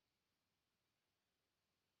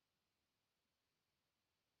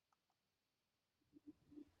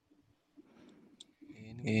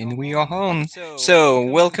And we are on. So,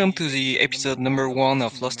 welcome to the episode number 1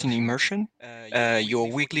 of Lost in Immersion,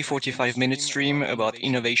 your weekly 45-minute stream about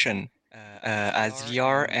innovation. As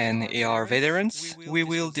VR and AR veterans, we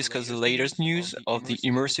will discuss the latest news of the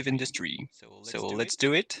immersive industry. So, let's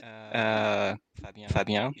do it.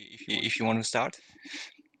 Fabien, if you want to start.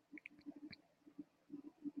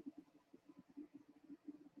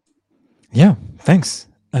 Yeah, thanks.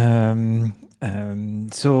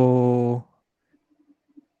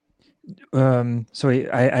 Sorry,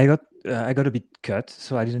 I got a bit cut,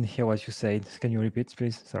 so I didn't hear what you said. Can you repeat,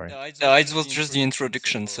 please? Sorry. It was just the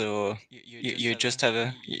introduction, so you just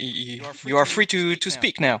have you are free to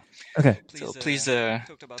speak now. Okay. So please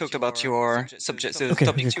talk about your subject, the Okay.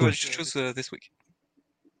 topics you Cool. choose this week.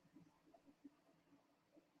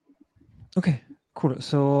 Okay. Cool.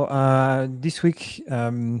 So this week,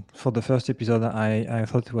 for the first episode, I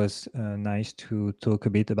thought it was nice to talk a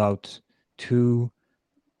bit about two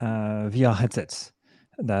VR headsets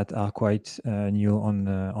that are quite new on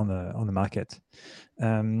the market,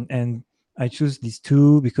 and I choose these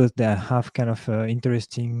two because they have kind of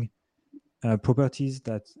interesting properties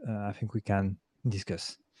that I think we can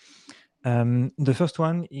discuss. The first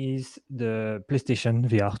one is the PlayStation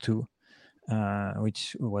VR2,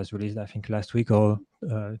 which was released, I think, last week or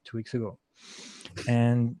 2 weeks ago.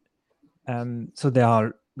 And so there are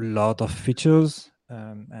a lot of features,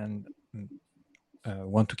 and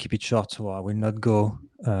want to keep it short, so I will not go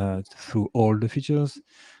through all the features,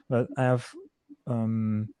 but I have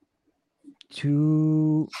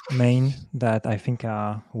two main that I think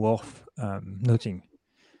are worth noting.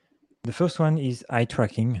 The first one is eye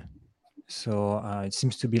tracking. So it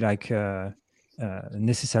seems to be like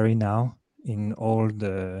necessary now in all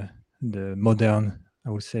the modern,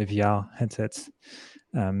 I would say, VR headsets,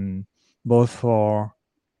 both for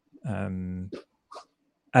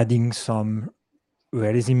adding some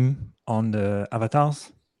realism on the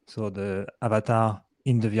avatars. So the avatar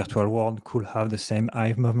in the virtual world could have the same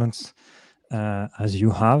eye movements as you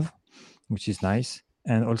have, which is nice,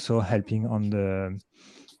 and also helping on the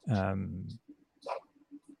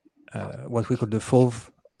what we call the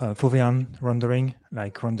Fovean rendering,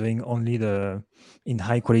 like rendering only in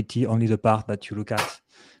high quality, only the part that you look at,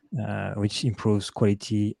 which improves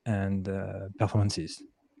quality and performances.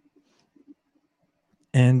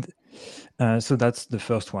 And so that's the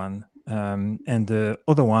first one. And the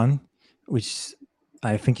other one, which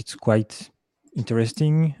I think it's quite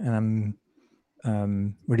interesting, and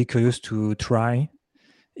I'm really curious to try,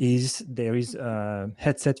 is there is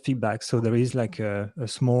headset feedback. So there is like a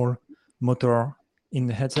small motor in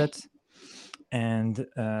the headset, and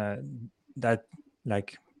that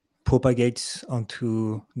like propagates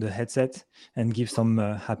onto the headset and gives some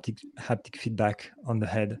haptic feedback on the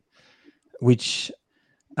head, which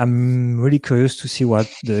I'm really curious to see what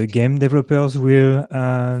the game developers will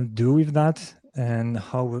do with that and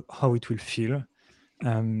how it will feel.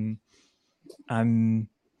 I'm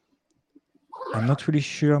not really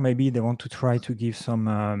sure. Maybe they want to try to give some,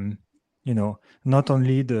 not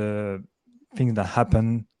only the things that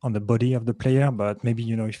happen on the body of the player, but maybe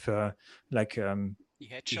if like The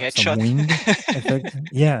some headshot. wind effect,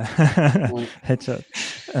 yeah, Mm. headshot,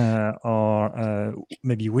 or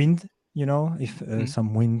maybe wind. If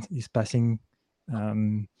some wind is passing,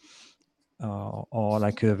 or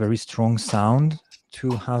like a very strong sound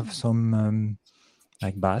to have some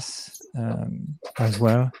like bass as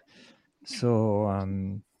well. So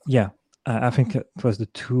yeah, I think it was the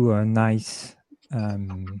two nice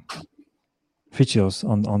features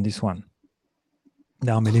on this one.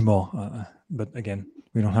 There are many more, but again,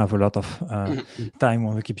 we don't have a lot of time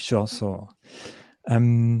on the keep short. So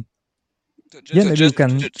yeah, maybe you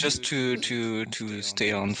can. Just to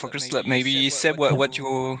stay on focus. Maybe Seb,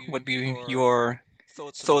 what be your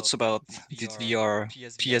thoughts about this VR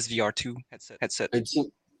PSVR2 headset?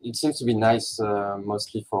 It seems to be nice,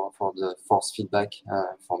 mostly for the force feedback.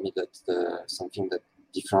 For me, that's something that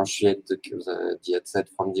differentiates the headset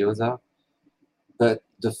from the other. But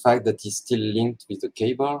the fact that it's still linked with the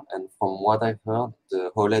cable, and from what I've heard,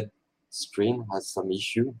 the OLED screen has some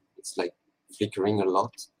issue. It's like flickering a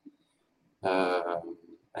lot,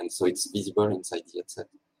 and so it's visible inside the headset.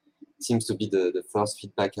 It seems to be the first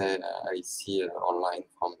feedback I see online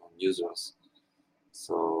from users.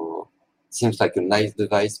 So it seems like a nice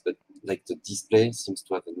device, but like the display seems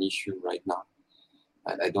to have an issue right now.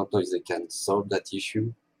 I don't know if they can solve that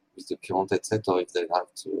issue with the current headset or if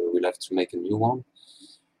will have to make a new one.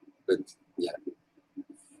 But yeah.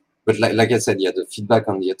 But like I said, yeah, the feedback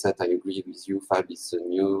on the headset, I agree with you, Fab, is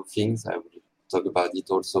new things. I will talk about it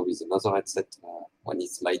also with another headset when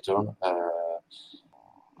it's my turn.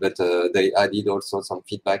 But they added also some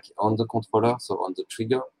feedback on the controller, so on the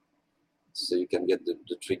trigger, so you can get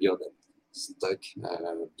the trigger that stuck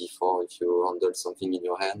before. If you handle something in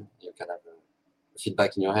your hand, you can have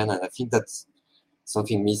feedback in your hand, and I think that's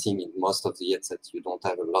something missing in most of the headsets. You don't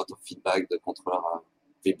have a lot of feedback. The controller are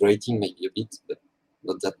vibrating maybe a bit, but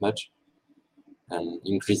not that much. And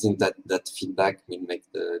increasing that feedback will make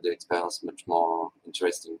the experience much more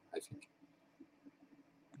interesting, I think.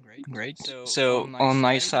 Great. So on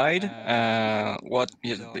my side, there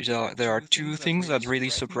are two things that really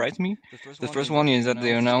surprised me. The first one is that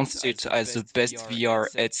they announced it as the best VR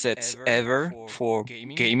headset ever for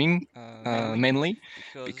gaming, mainly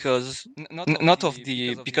because not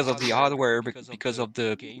because of the hardware, but because of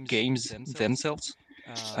the games themselves.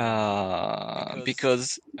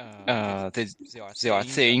 Because they are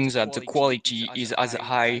saying that the quality is as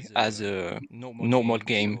high as a normal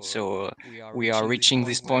game. So we are reaching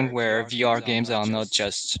this point where VR games are not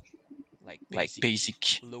just like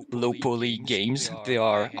basic low poly games. They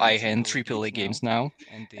are high-end AAA games now,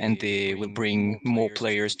 and they will bring more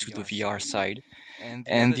players to the VR side.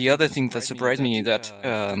 And the other thing that surprised me is that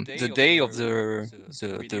the day of the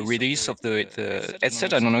release of the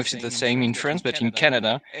headset, I don't know if it's the same in France, but in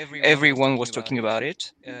Canada, everyone was talking about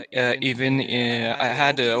it. Even I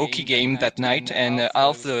had a hockey game that night, and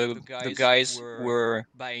half the guys were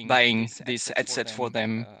buying this headset for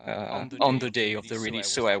them on the day of the release.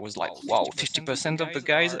 So I was like, wow, 50% of the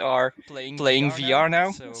guys are playing VR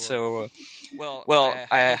now. So well,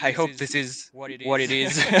 I hope this is what it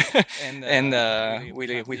is, and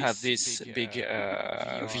we have this big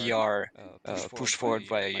VR push forward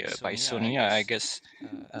by Sony. I guess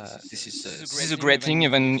this is a great thing,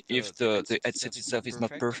 even if the headset itself is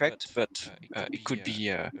not perfect, but it could be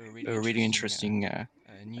a really interesting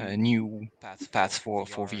new path for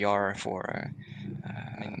VR for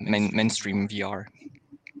mainstream VR.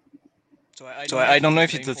 So I don't know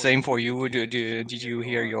if it's the same for you. Did you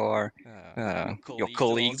hear your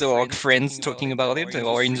colleagues or friends talking about it,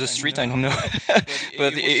 or in the street? I don't know,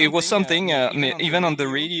 but it was something. Even on the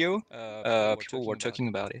radio, people were talking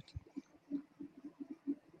about it.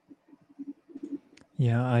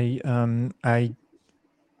 Yeah,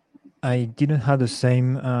 I didn't have the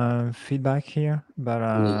same feedback here, but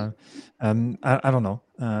I don't know.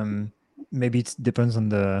 Maybe it depends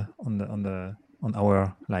on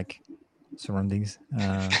our like surroundings.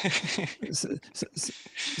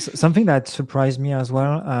 Something that surprised me as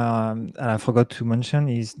well, and I forgot to mention,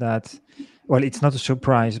 is that, well, it's not a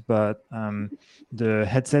surprise, but the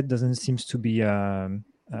headset doesn't seem to be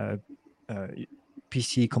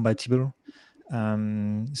PC compatible.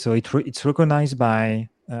 So it's recognized by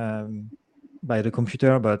the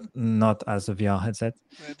computer, but not as a VR headset.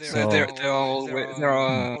 So there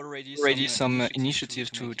are already some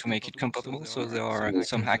initiatives to make it compatible. So there are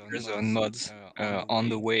some hackers and mods on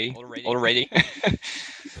the way already.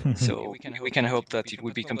 So we can hope that it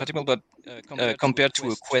will be compatible. But compared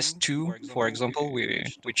to a Quest 2, for example,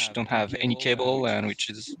 which don't have any cable and which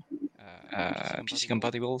is PC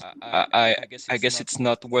compatible, I guess it's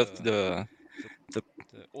not worth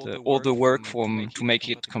all the work to make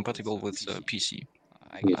it compatible with PC.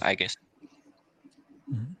 I guess.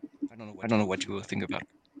 I don't know what you think about it.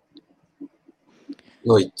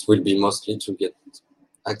 No, it will be mostly to get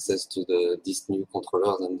access to these new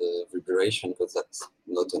controllers and the vibration, because that's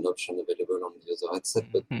not an option available on the other headset.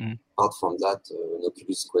 But apart from that, an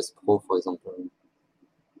Oculus Quest Pro, for example,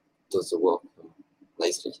 does the work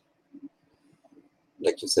nicely.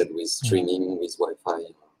 Like you said, with streaming, with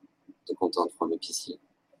Wi-Fi, the content from a PC.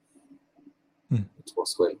 It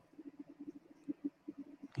works well.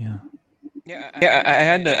 Yeah,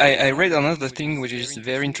 I read another thing which is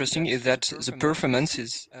very interesting, is that the performance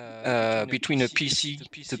is between the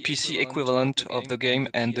PC equivalent of the game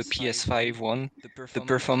and the PS5 one. The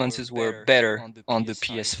performances were better on the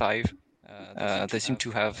PS5. They seem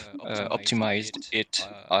to have optimized it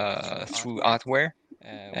through hardware,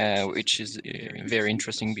 which is very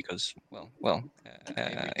interesting because, well,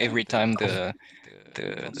 every time the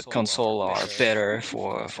console are better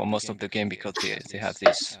for most of the game because they have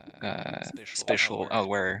this special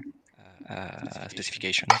hardware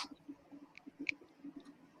specification.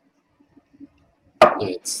 Yeah,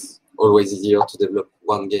 it's always easier to develop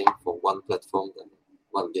one game for one platform than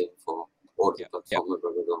one game for all the platforms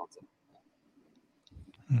available.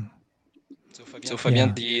 So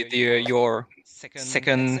Fabien, your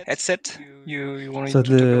second headset you wanted so to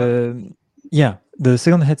talk about? The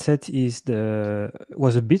second headset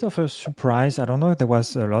was a bit of a surprise. I don't know if there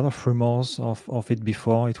was a lot of rumors of it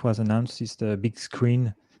before it was announced. It's the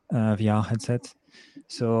BigScreen VR headset.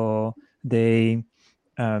 So they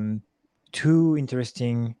two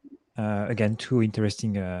interesting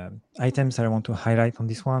items that I want to highlight on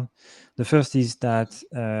this one. The first is that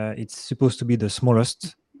it's supposed to be the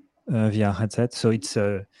smallest VR headset. So it's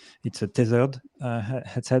a tethered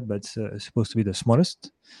headset, but it's supposed to be the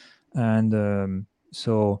smallest. And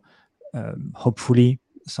hopefully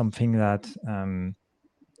something that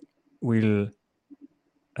will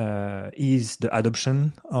ease the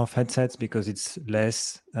adoption of headsets, because it's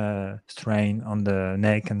less strain on the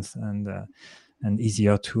neck and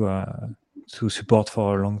easier to support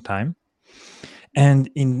for a long time. And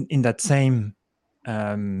in that same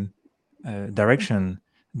direction,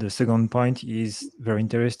 the second point is very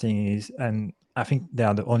interesting, and I think they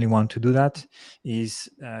are the only one to do that, is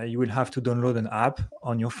you will have to download an app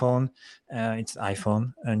on your phone, it's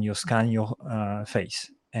iPhone, and you scan your face,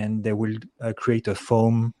 and they will create a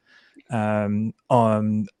foam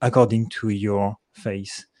according to your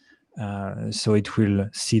face. So it will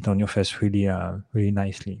sit on your face really, really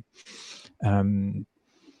nicely.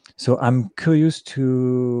 So I'm curious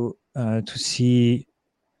to see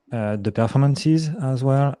the performances as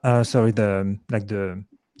well. Sorry, the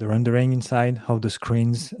rendering inside, how the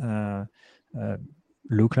screens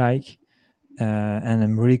look like, and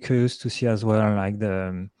I'm really curious to see as well, like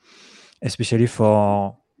especially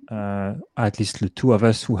for at least the two of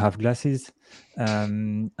us who have glasses.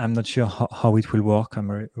 I'm not sure how it will work.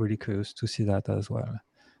 I'm really curious to see that as well.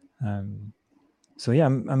 So yeah,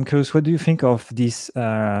 I'm curious. What do you think of this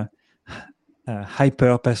hyper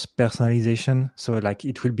personalization? So like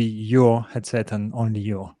it will be your headset and only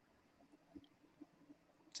your.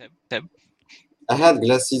 Seb? I had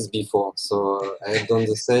glasses before, so I had done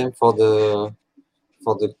the same for the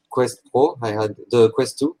Quest Pro. I had the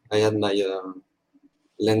Quest 2. I had my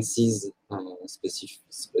lenses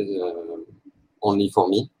only for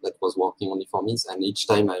me, that was working only for me. And each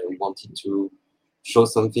time I wanted to show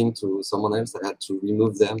something to someone else, I had to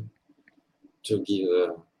remove them to give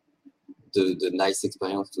the nice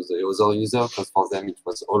experience to the other user, because for them it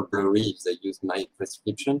was all blurry if they used my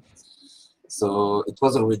prescription. So it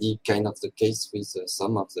was already kind of the case with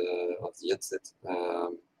some of the headset.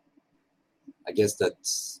 I guess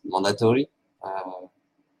that's mandatory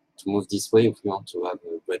to move this way if you want to have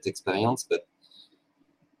a great experience, but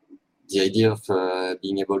the idea of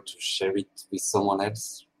being able to share it with someone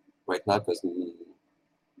else right now, because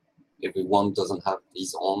everyone doesn't have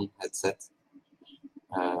his own headset,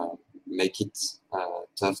 make it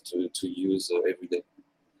tough to use every day.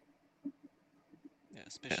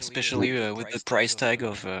 Especially with the price tag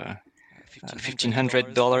of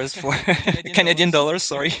 $1,500 for Canadian dollars,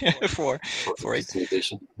 sorry, for it.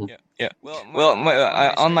 Yeah. Well,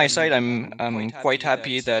 on my side, I'm quite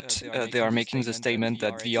happy that they are making the statement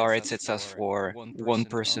that VR headsets are for one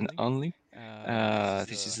person only.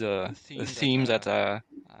 This is a theme that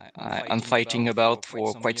I'm fighting about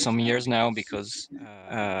for quite some years now, because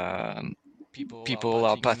people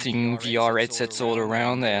are passing VR headsets all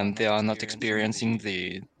around and they are not experiencing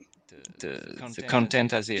the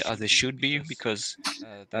content as they should be, because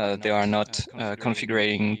they are not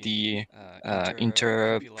configuring the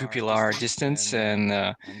interpupillar distance, and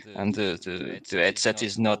the headset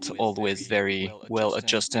is not always very well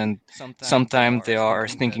adjusted. Sometimes they are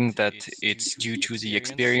thinking that it's due to the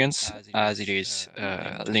experience, as it is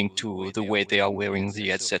linked to the way they are wearing the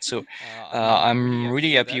headset. So I'm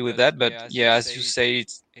really happy with that. But yeah, as you say,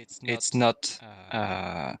 it's not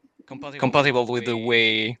compatible with the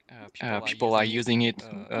way people are using it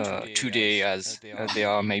today, as they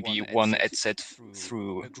are maybe one headset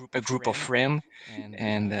through a group of friends,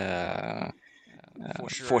 and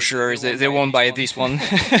for sure they won't buy this one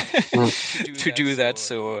to do that.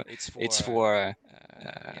 So it's for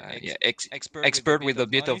expert with a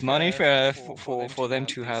bit of money for them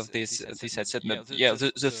to have this headset. But yeah,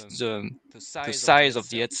 the size of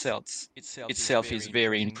the headset itself is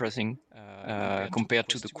very impressive compared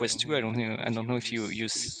to the Quest 2. I don't know if you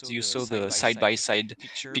saw the side by side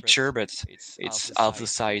picture, but it's half the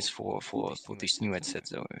size for this new headset.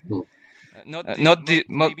 So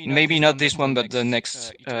maybe not this one, but the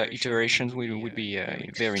next iterations would be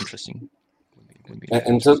very interesting.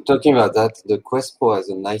 And talking about that, the Quest Pro has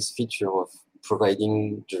a nice feature of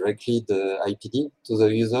providing directly the IPD to the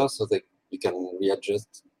user, so that you can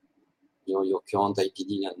readjust your current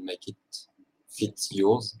IPD and make it fit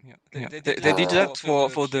yours. Yeah. They did that for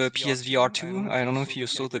the PSVR2. I don't know if you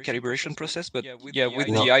saw the calibration process, but yeah, with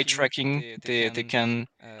the eye tracking, they can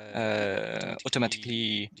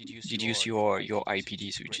automatically deduce your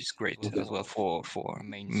IPDs, which is great as well for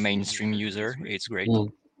mainstream user. It's great.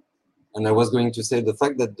 And I was going to say, the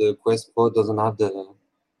fact that the Quest Pro doesn't have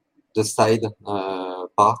the side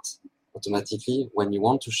part automatically. When you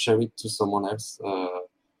want to share it to someone else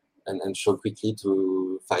and show quickly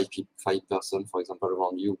to five person, for example,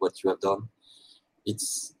 around you what you have done,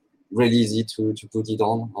 it's really easy to put it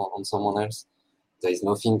on someone else. There is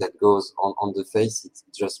nothing that goes on the face. It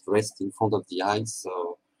just rests in front of the eyes.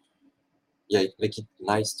 So yeah, it makes it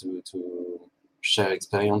nice to share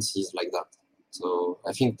experiences like that. So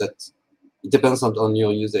I think that it depends on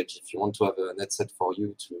your usage. If you want to have a headset for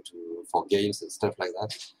you for games and stuff like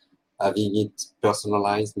that, having it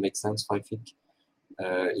personalized makes sense, I think.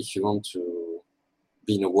 If you want to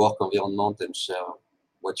be in a work environment and share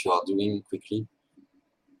what you are doing quickly,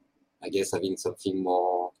 I guess having something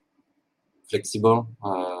more flexible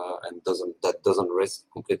and that doesn't rest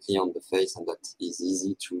completely on the face and that is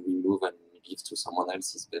easy to remove and give to someone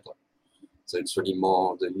else is better. So it's really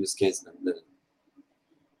more the use case than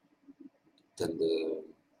the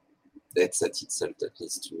headset itself that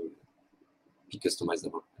needs to be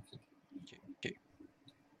customizable, I think. Okay.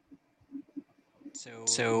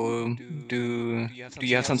 So do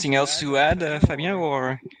you have something else to add, Fabien,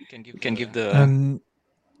 or you can give the...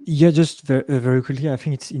 Yeah, just very quickly, I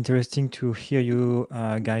think it's interesting to hear you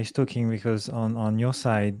guys talking, because on your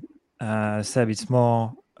side, Seb, it's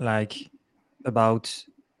more like about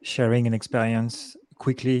sharing an experience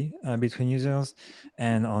quickly between users,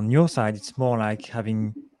 and on your side, it's more like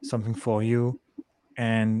having something for you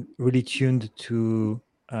and really tuned to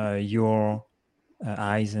your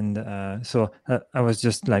eyes. And so I was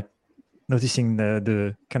just like noticing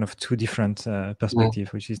the kind of two different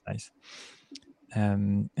perspective, which is nice.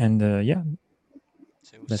 Yeah,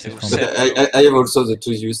 that's it from me. I have also the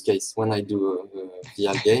two use case. When I do a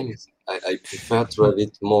VR game, I prefer to have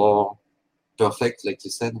it more perfect, like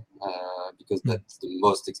you said, because that's the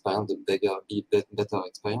most experience, the better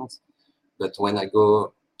experience. But when I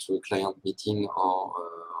go to a client meeting or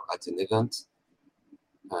at an event,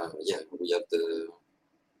 yeah, we have the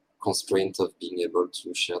constraint of being able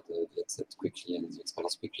to share the headset quickly and the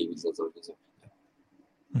experience quickly with other users.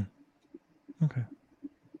 Okay.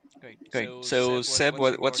 Great. So Seb,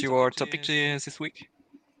 what's your topic this week?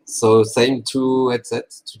 So same two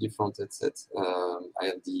different headsets. I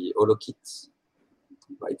have the Holokit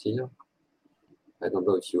right here. I don't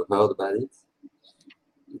know if you heard about it.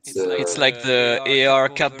 It's like the AR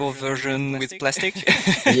cardboard version with plastic.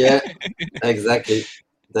 Yeah, exactly.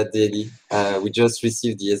 That's the idea. We just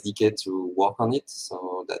received the SDK to work on it,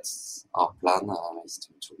 so that's our plan is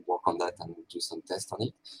to work on that and do some tests on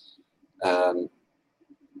it.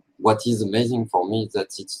 What is amazing for me is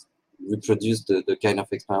that it's reproduced the kind of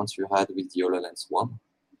experience you had with the HoloLens 1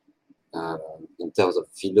 in terms of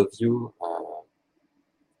field of view,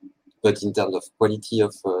 but in terms of quality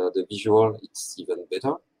of the visual, it's even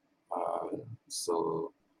better.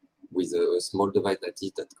 So with a small device like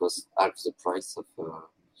this that costs half the price of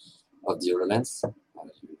the HoloLens,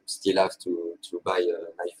 you still have to buy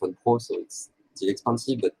an iPhone Pro, so it's still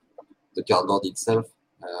expensive, but the cardboard itself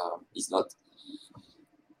is not.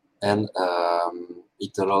 And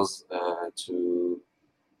it allows to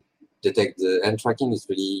detect the hand tracking. It's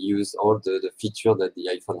really use all the feature that the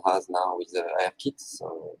iPhone has now with AirKit,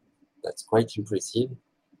 so that's quite impressive.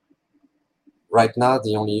 Right now,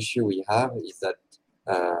 the only issue we have is that,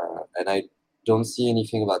 and I don't see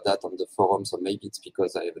anything about that on the forum, so maybe it's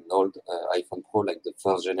because I have an old iPhone Pro, like the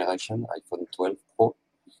first generation, iPhone 12 Pro,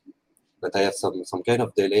 but I have some kind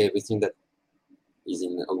of delay. Everything that is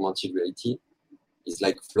in augmented reality is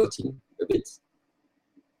like floating a bit.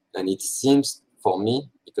 And it seems for me,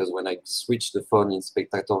 because when I switch the phone in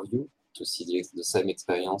spectator view to see the same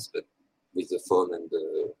experience, but with the phone and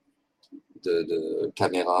the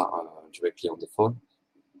camera directly on the phone,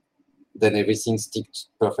 then everything sticks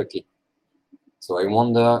perfectly. So I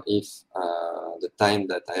wonder if the time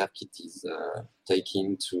that AirKit is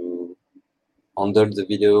taking to handle the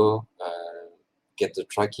video, get the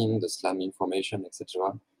tracking, the SLAM information,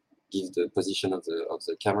 etc., give the position of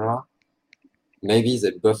the camera. Maybe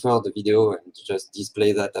they buffer the video and just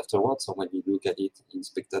display that afterwards. So when you look at it in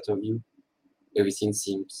spectator view, everything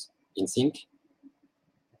seems in sync.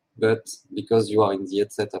 But because you are in the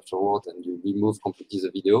headset afterward and you remove completely the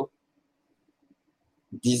video,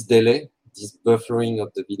 this delay, this buffering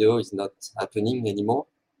of the video is not happening anymore.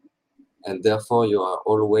 And therefore you are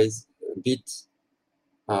always a bit,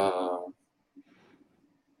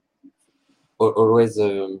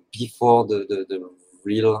 before the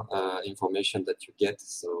real information that you get.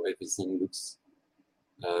 So everything looks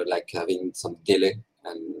like having some delay,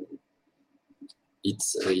 and it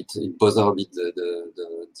bothers a bit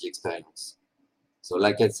the experience. So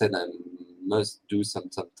like I said, I must do some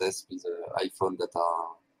tests with iPhone that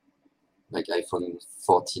are like iPhone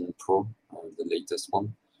 14 Pro, the latest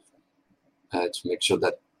one, to make sure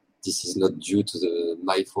that this is not due to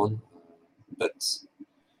my phone, but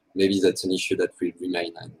maybe that's an issue that will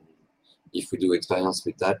remain. And if we do experience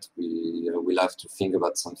with that, we will have to think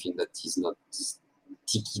about something that is not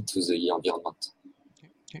sticky to the environment,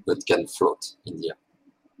 but can float in the air.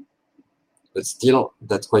 But still,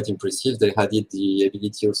 that's quite impressive. They added the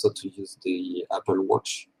ability also to use the Apple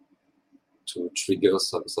Watch to trigger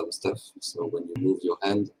some stuff. So when you move your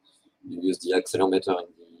hand, you use the accelerometer in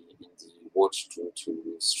the watch to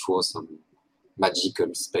throw some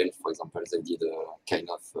magical spell. For example, they did a kind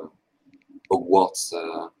of Hogwarts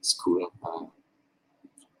school,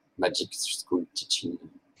 magic school teaching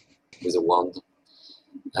with a wand.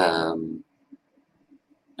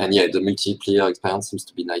 And yeah, the multiplayer experience seems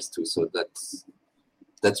to be nice too. So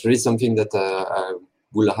that's really something that I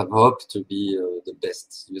will have hoped to be the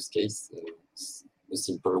best use case. A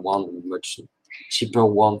simple one, much cheaper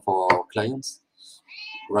one for our clients.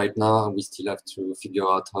 Right now, we still have to figure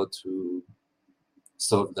out how to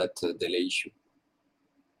solve that delay issue.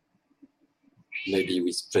 Maybe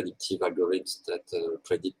with predictive algorithms that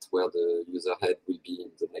predict where the user head will be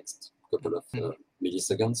in the next couple of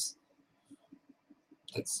milliseconds.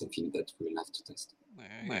 That's something that we'll have to test.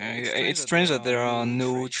 It's strange that there are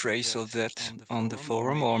no trace of that on the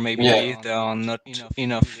forum, or maybe there are not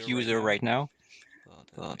enough users right now.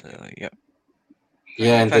 But yeah.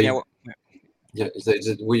 Yeah, and Fabien,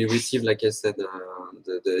 we received, like I said, the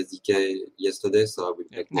SDK yesterday, so I will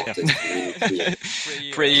make more testing.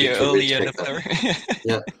 Pretty early adapter.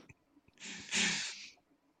 Yeah.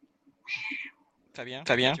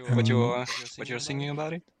 Fabien, what you're thinking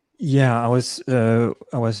about it? Yeah, I was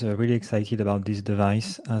really excited about this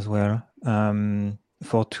device as well.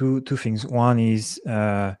 For two things. One is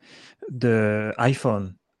the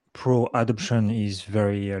iPhone Pro adoption is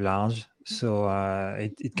very large, so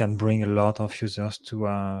it can bring a lot of users to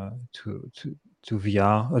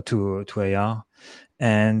VR or to AR.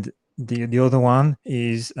 And the other one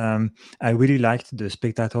is I really liked the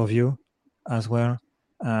spectator view as well,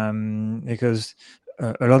 because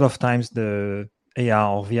a lot of times the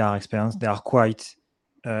AR or VR experience, they are quite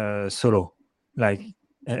solo. Like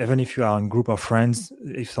even if you are in a group of friends,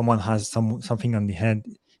 if someone has something on the head,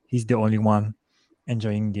 he's the only one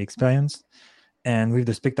enjoying the experience. And with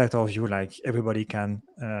the spectator view, like everybody can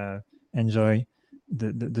enjoy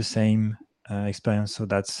the same experience. So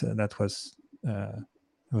that was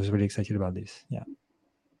I was really excited about this. Yeah.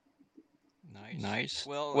 Nice.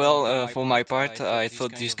 Well, for my part, I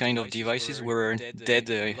thought these kind of devices were dead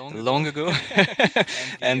long ago,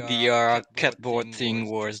 and the catboard thing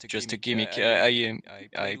was just a gimmick.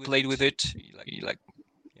 I played with it, like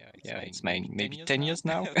it's maybe 10 years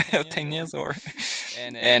now, 10 years or,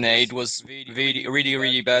 and it was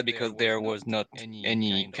really bad because there was not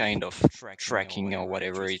any kind of tracking or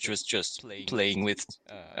whatever. It was just playing with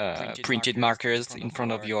printed markers in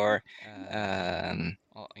front of your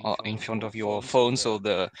phone, so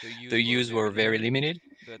the use were very limited.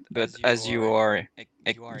 But as you are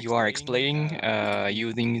explaining,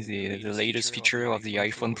 using the latest feature of the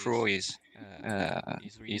iPhone Pro is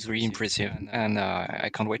really impressive, and I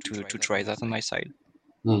can't wait to try that on my side.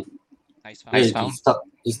 Nice found.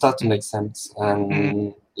 It start to make sense.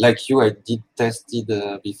 And like you, I did test it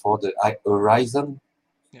before the Horizon,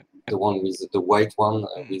 the one with the white one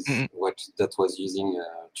with what that was using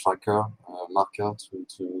a tracker marker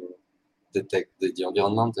to detect the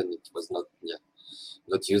environment, and it was not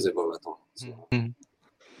usable at all. So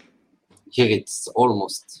here it's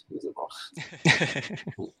almost usable.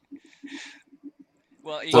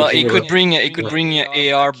 Well, it could bring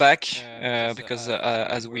AR back because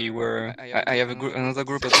as we were, I have another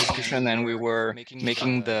group of discussion, and we were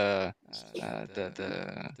making the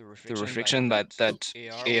reflection that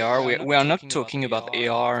AR we are not talking about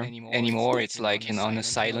AR anymore. It's like on a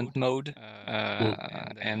silent mode,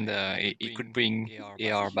 and it could bring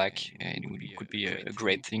AR back, and it could be a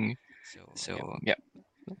great thing. So yeah,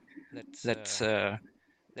 let's.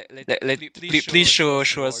 Please show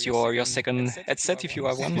us your second headset if you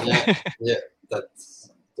have one. Yeah, that's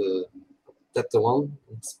the one.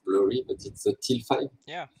 It's blurry, but it's a Teal 5.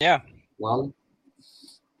 Yeah. One.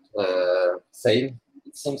 Same.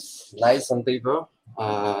 It seems nice on paper.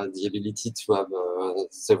 The ability to have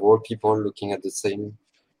several people looking at the same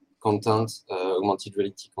content, augmented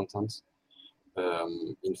reality content,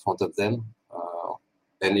 in front of them,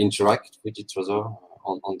 and interact with each other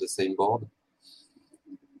on the same board.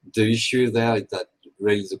 The issue there is that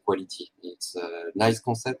really the quality. It's a nice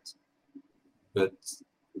concept, but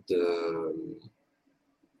the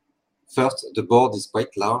board is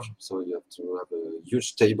quite large, so you have to have a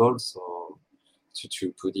huge table so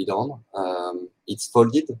to put it on. It's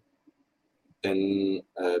folded, And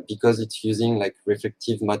because it's using like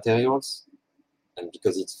reflective materials, and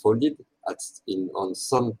because it's folded, on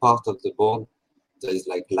some part of the board, there is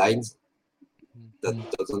like lines that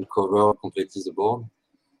doesn't cover completely the board.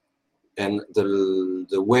 And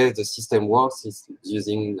the way the system works is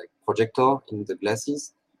using like projector in the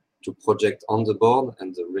glasses to project on the board,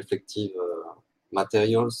 and the reflective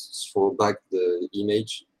materials throw back the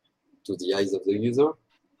image to the eyes of the user.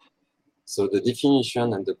 So the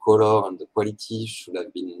definition and the color and the quality should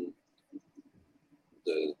have been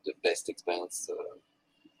the best experience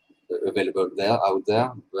available out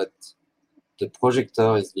there, but the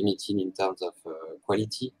projector is limited in terms of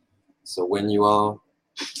quality. So when you are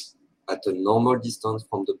at a normal distance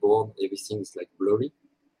from the board, everything is like blurry,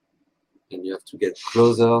 and you have to get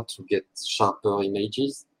closer to get sharper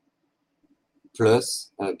images.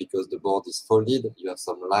 Plus, because the board is folded, you have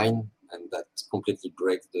some line, and that completely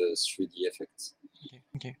breaks the 3D effects.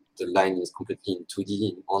 Okay. The line is completely in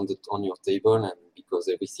 2D on your table, and because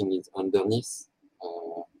everything is underneath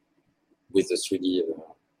with the 3D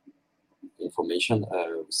information,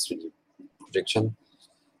 3D projection,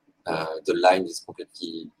 the line is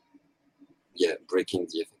completely breaking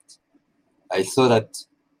the effect. I saw that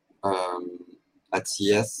at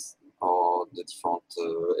CES or the different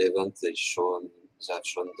events they have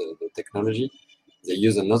shown the technology. They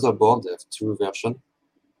use another board. They have two versions.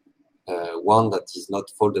 One that is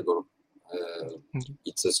not foldable.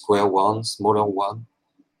 It's a square one, smaller one.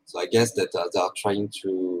 So I guess that they are trying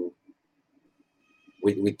to,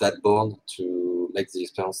 with that board, to make the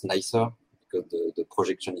experience nicer, because the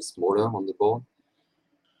projection is smaller on the board,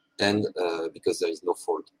 and because there is no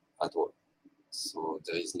fold at all. So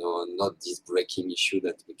there is not this breaking issue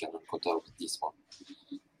that we can encounter with this one.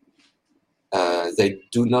 They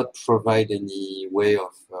do not provide any way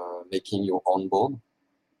of making your own board.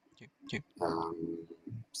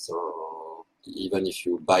 So even if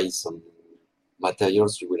you buy some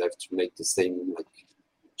materials, you will have to make the same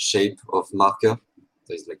shape of marker.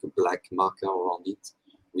 There's like a black marker around it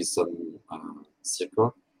with some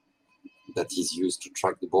circle that is used to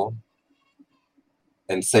track the board.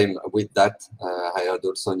 And same with that, I had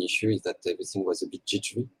also an issue is that everything was a bit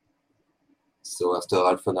jittery. So after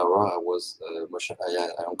half an hour, I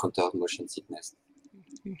encountered motion sickness.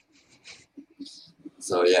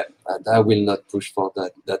 So yeah, I will not push for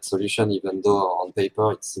that solution, even though on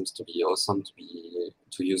paper it seems to be awesome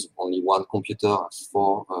to use only one computer,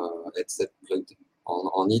 4 headset plugged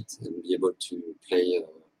on it, and be able to play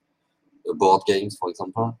board games, for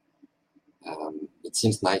example. It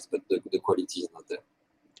seems nice, but the quality is not there.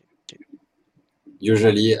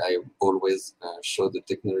 Usually, I always show the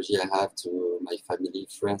technology I have to my family,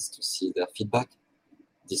 friends to see their feedback.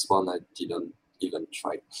 This one I didn't even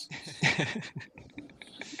try.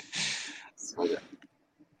 So yeah.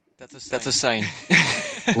 That's a sign.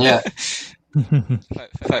 Yeah.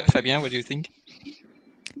 Fabien, what do you think?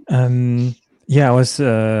 Yeah, I was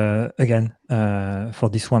again for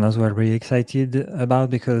this one as well really excited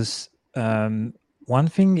about, because one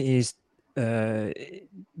thing is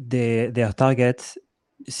their target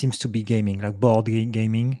seems to be gaming, like board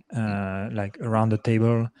gaming, like around the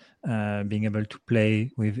table, being able to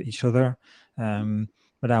play with each other.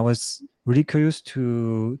 But I was really curious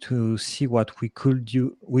to see what we could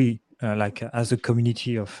do. Like as a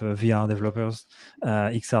community of VR developers,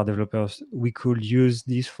 XR developers, we could use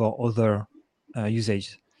this for other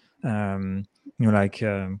usage. Like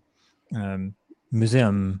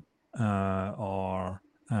museum or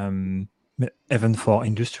even for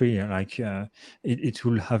industry. Like it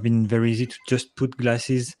will have been very easy to just put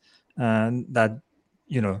glasses that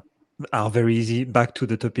are very easy. Back to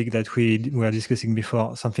the topic that we were discussing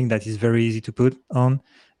before, something that is very easy to put on,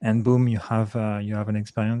 and boom, you have an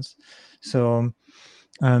experience. So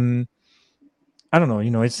I don't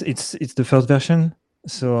know. It's the first version,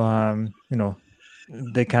 so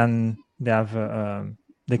they can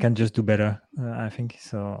just do better. I think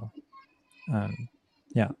so.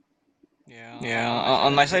 Yeah. Yeah.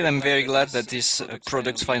 On my side, I'm very glad that this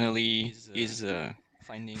product finally is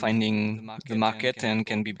finding the market and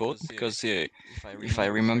can be bought, because if I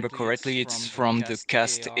remember correctly, it's from the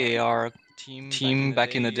Cast AR team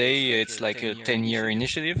back in the day. It's like a 10-year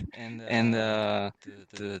initiative, and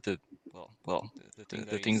the well,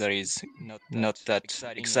 the thing that is not that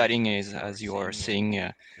exciting is, as you are saying,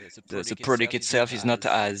 the product itself is not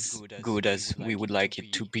as good as we would like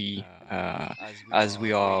it to be, as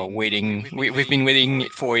we are waiting. We've been waiting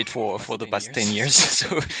for it for the past 10 years,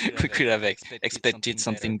 so we could have expected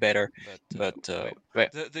something better. But well,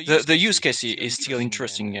 the use case is still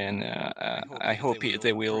interesting, and I hope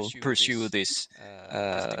they will pursue this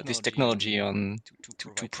technology on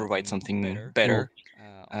to provide something better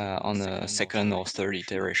on a second or third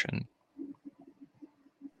iteration.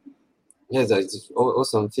 Yeah, there's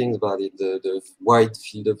awesome things about it. The wide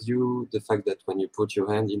field of view, the fact that when you put your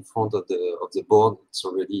hand in front of the board, it's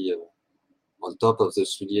already on top of the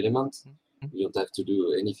 3D element. You don't have to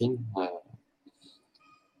do anything.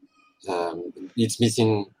 It's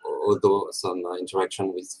missing, although, some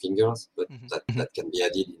interaction with fingers, but that can be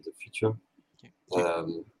added in the future.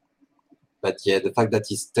 But yeah, the fact that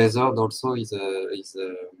it's tethered also is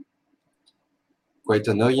quite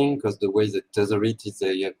annoying, because the way they tether it is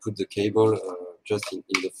they put the cable just in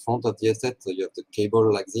the front of the asset. So you have the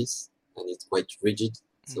cable like this, and it's quite rigid.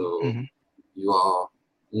 So you are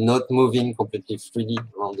not moving completely freely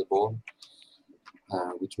around the board,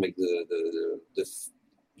 which makes the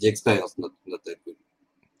experience not that good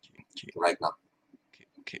right now.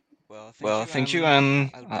 Well, thank you.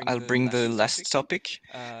 I'll bring the last topic.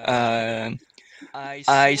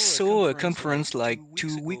 I saw a conference like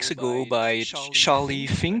 2 weeks ago by Charlie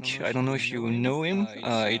Fink. I don't know if you know him.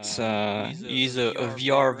 He's a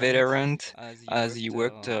VR veteran, as he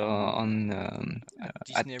worked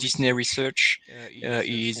at Disney Research.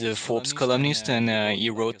 He's a Forbes columnist, and he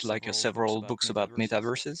wrote like several books about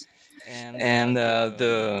metaverses. And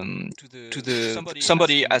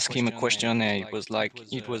somebody asked him a question, and it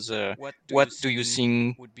was what do you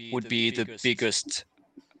think would be the biggest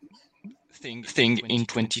thing in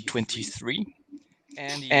 2023?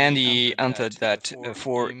 And he answered that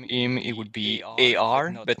for him it would be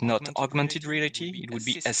AR, but not augmented reality. It would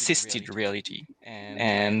be assisted reality.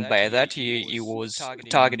 And by that he was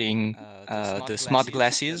targeting the smart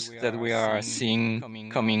glasses that we are seeing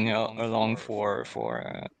coming along for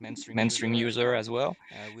mainstream user as well,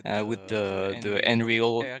 with the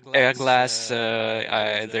Unreal Air Glass.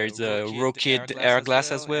 There's a Holokit Air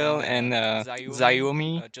Glass as well, and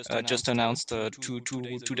Xiaomi just announced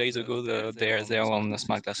two days ago they're on the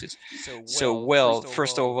smart glasses. So, well,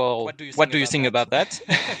 first of all, what do you think about that?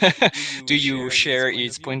 Do you share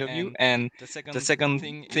his point of view? And the second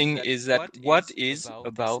thing is that what is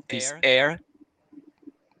about this Air?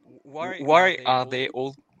 Why are they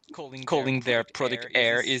all calling their product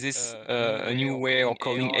Air? Is this a new way of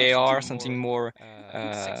calling AR something more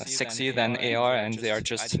sexy than AR, and they are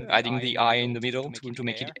just adding the I in the middle to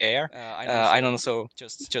make it Air? I don't know. So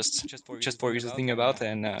just for you to think about,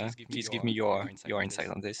 and please give me your insight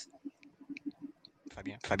on this.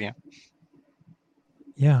 Fabien.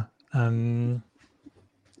 Yeah.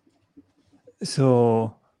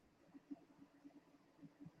 So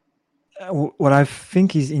what I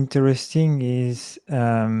think is interesting is,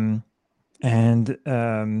 I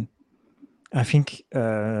think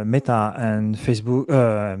Meta and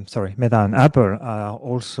Meta and Apple are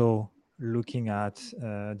also looking at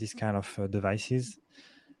this kind of devices.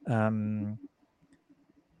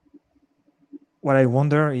 What I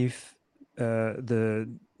wonder if the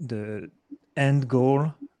end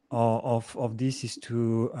goal of this is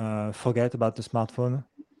to forget about the smartphone.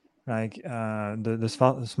 Like the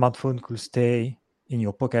smartphone could stay in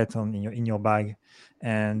your pocket, in your bag,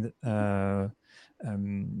 and the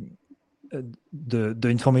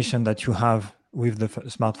information that you have with the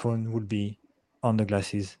smartphone would be on the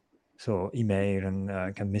glasses. So email and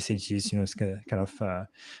kind of messages, it's kind of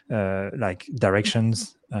like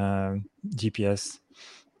directions, GPS,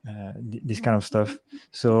 this kind of stuff.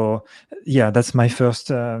 So yeah, that's my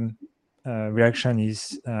first reaction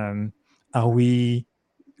is, are we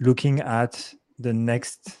looking at the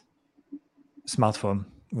next smartphone,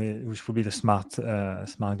 which will be the smart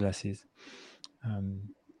glasses?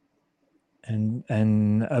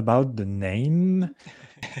 And about the name,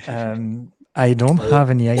 I don't have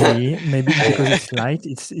any idea. Maybe because it's light,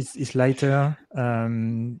 it's lighter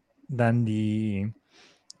than the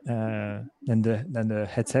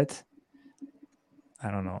headset. I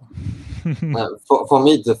don't know. For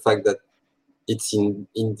me, the fact that it's in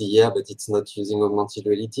the air, but it's not using augmented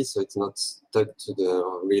reality, so it's not stuck to the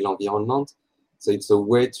real environment. So it's a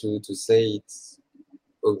way to say it's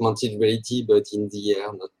augmented reality, but in the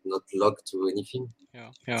air, not locked to anything.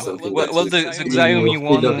 Yeah. Something Well, that's the within your Xiaomi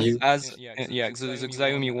field of one view. has the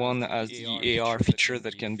Xiaomi one has the AR feature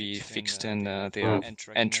that can be fixed, and they have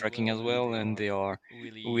hand tracking as well, and they are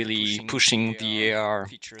really pushing the AR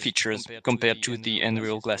features compared to the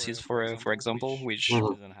Unreal glasses, for example, which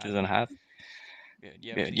doesn't have.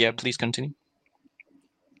 Yeah, please continue.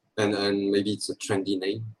 And maybe it's a trendy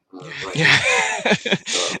name. Right Yeah.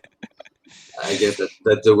 So I guess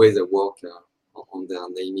that's the way they work on their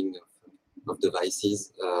naming of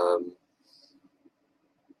devices.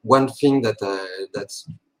 One thing that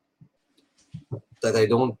I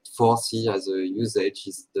don't foresee as a usage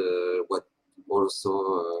is what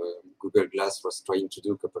also Google Glass was trying to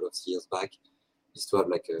do a couple of years back, is to have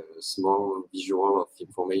like a small visual of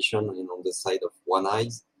information and on the side of one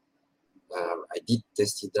eye. I did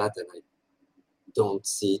test that, and I don't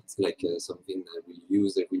see it like something I will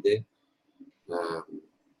use every day.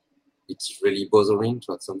 It's really bothering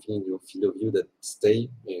to have something in your field of view that stay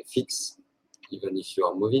fixed, even if you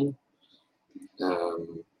are moving.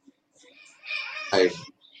 I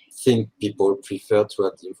think people prefer to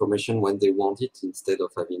have the information when they want it instead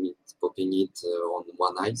of having it popping it on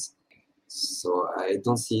one eye. So I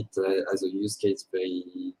don't see it as a use case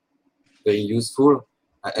very useful.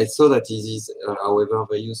 I saw that it is, however,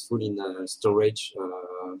 very useful in a storage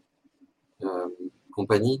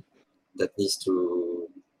company that needs to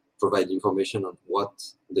provide information on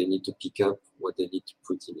what they need to pick up, what they need to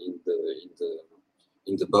put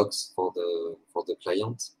in the box for the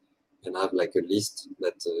client, and have like a list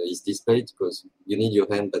that is displayed, because you need your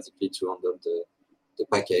hand basically to handle the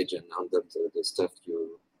package and handle the stuff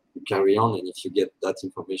you carry on. And if you get that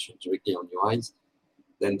information directly on your eyes,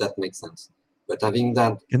 then that makes sense. But having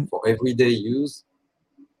that for everyday use,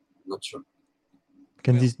 not sure.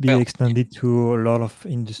 Can this be extended to a lot of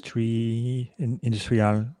industrial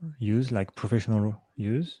use, like professional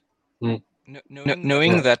use?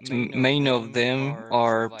 Knowing that many of them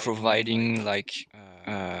are providing like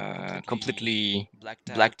completely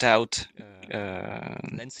blacked out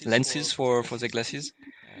lenses for the glasses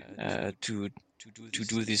to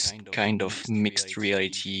do this kind of mixed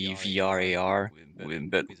reality VR AR,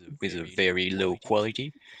 but with a very low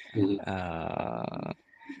quality.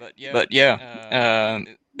 But yeah,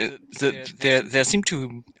 there seem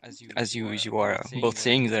to, as you are both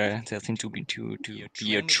saying, there seem to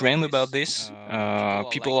be a trend about this.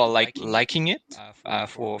 People are liking it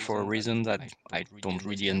for a reason that I don't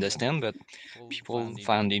really understand, but people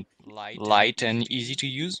find it light and easy to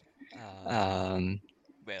use.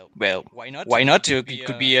 Well, why not? It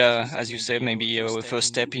could be, as you said, maybe a first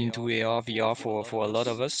step into AR VR for a lot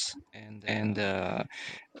of us, and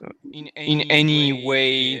in any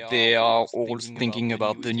way, they are all thinking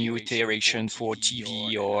about the new iteration for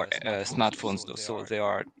TV or smartphones. So they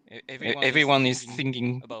are everyone is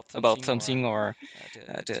thinking about something or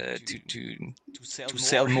to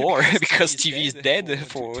sell more because TV is dead.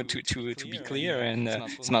 To be clear, and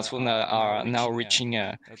smartphones are now reaching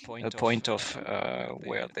a point of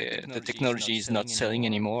where the technology is not selling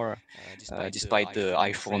anymore, despite the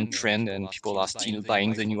iPhone trend, and people are still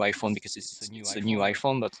buying the new iPhone because it's a new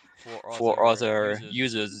iPhone. But for other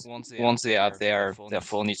users, once they have their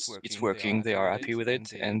phone, it's working, they are happy with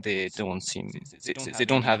it, and they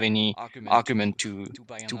don't have any argument to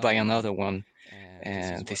buy another one.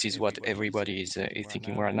 And this is what everybody is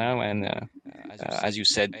thinking right now. And as you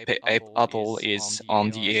said, Apple is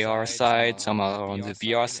on the AR side, some are on the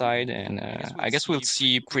VR side, and I guess we'll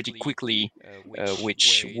see pretty quickly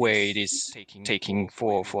which way it is taking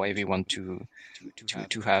for everyone to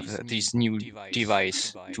have this new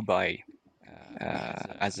device to buy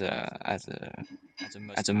as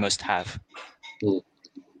a must-have.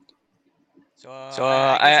 So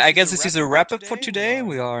I guess this is a wrap up for today.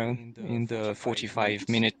 We are in the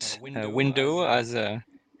 45-minute window as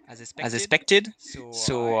expected.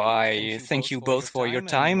 So I thank you both for your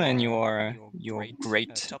time and your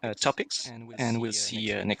great topics, and we'll see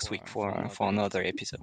you next week for another episode.